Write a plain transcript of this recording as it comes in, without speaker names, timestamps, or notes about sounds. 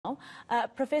now.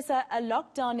 Professor, a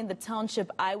lockdown in the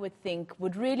township, I would think,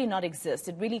 would really not exist.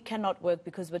 It really cannot work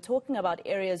because we're talking about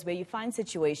areas where you find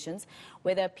situations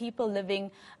where there are people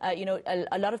living,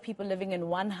 a lot of people living in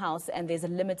one house and there's a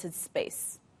limited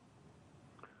space.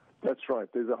 That's right.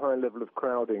 There's a high level of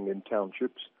crowding in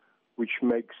townships, which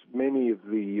makes many of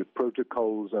the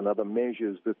protocols and other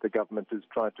measures that the government has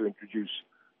tried to introduce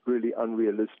really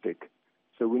unrealistic.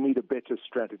 So we need a better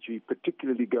strategy,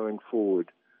 particularly going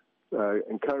forward.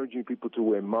 Encouraging people to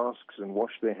wear masks and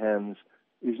wash their hands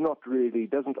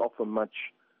doesn't offer much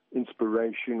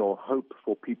inspiration or hope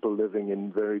for people living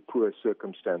in very poor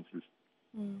circumstances.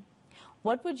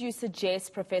 What would you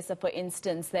suggest, Professor, for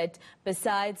instance, that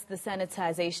besides the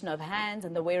sanitization of hands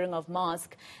and the wearing of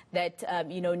masks, that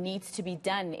needs to be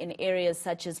done in areas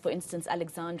such as, for instance,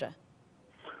 Alexandra?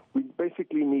 We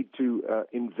basically need to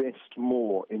invest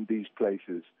more in these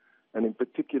places. And in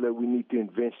particular, we need to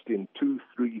invest in 2-,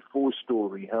 3-,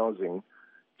 4-story housing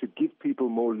to give people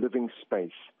more living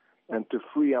space and to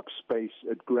free up space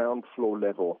at ground floor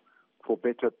level for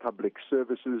better public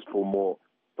services, for more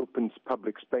open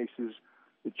public spaces,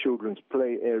 the children's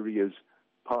play areas,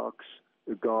 parks,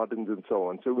 the gardens, and so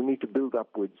on. So we need to build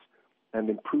upwards and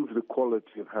improve the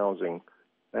quality of housing.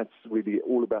 That's really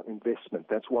all about investment.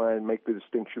 That's why I make the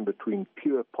distinction between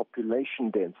pure population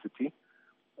density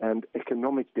and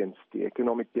economic density.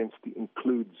 Economic density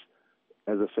includes,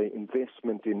 as I say,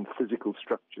 investment in physical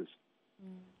structures.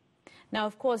 Now,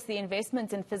 of course, the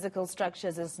investment in physical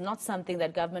structures is not something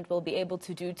that government will be able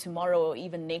to do tomorrow or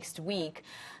even next week.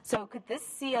 So could this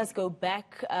see us go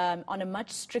back on a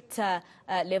much stricter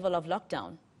level of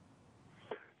lockdown?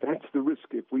 That's the risk.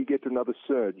 If we get another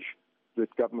surge,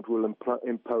 that government will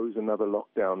impose another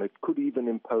lockdown. It could even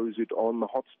impose it on the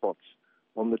hotspots,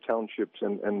 on the townships,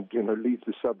 and leave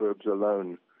the suburbs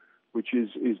alone, which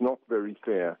is not very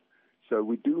fair. So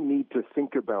we do need to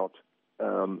think about,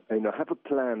 have a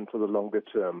plan for the longer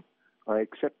term. I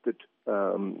accept that,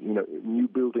 new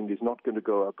building is not going to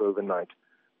go up overnight.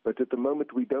 But at the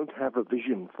moment, we don't have a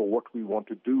vision for what we want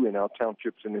to do in our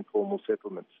townships and informal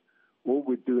settlements. All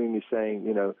we're doing is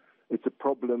saying, it's a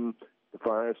problem. The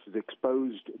virus has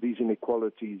exposed these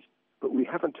inequalities, but we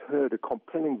haven't heard a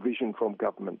compelling vision from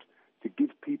government to give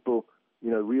people,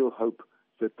 real hope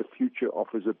that the future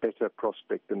offers a better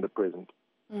prospect than the present.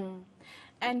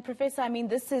 And Professor,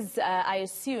 this is, I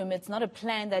assume, it's not a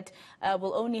plan that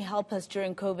will only help us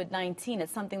during COVID-19.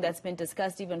 It's something that's been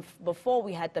discussed even before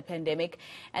we had the pandemic,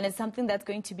 and it's something that's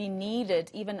going to be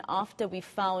needed even after we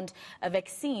found a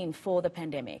vaccine for the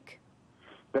pandemic.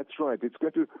 That's right. It's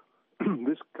going to,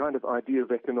 this kind of idea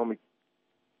of economic,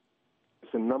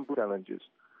 it's a number of challenges.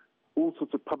 All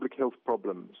sorts of public health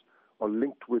problems are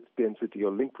linked with density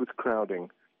or linked with crowding,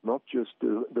 not just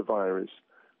the virus.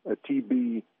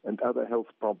 TB and other health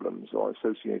problems are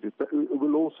associated. But it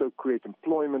will also create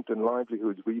employment and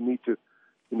livelihoods. We need to,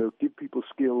 give people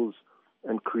skills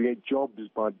and create jobs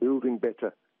by building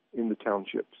better in the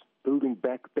townships. Building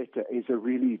back better is a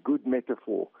really good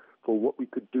metaphor for what we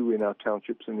could do in our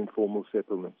townships and informal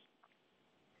settlements.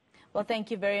 Well, thank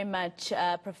you very much,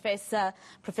 Professor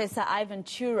Ivan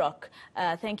Turok.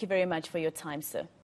 Thank you very much for your time, sir.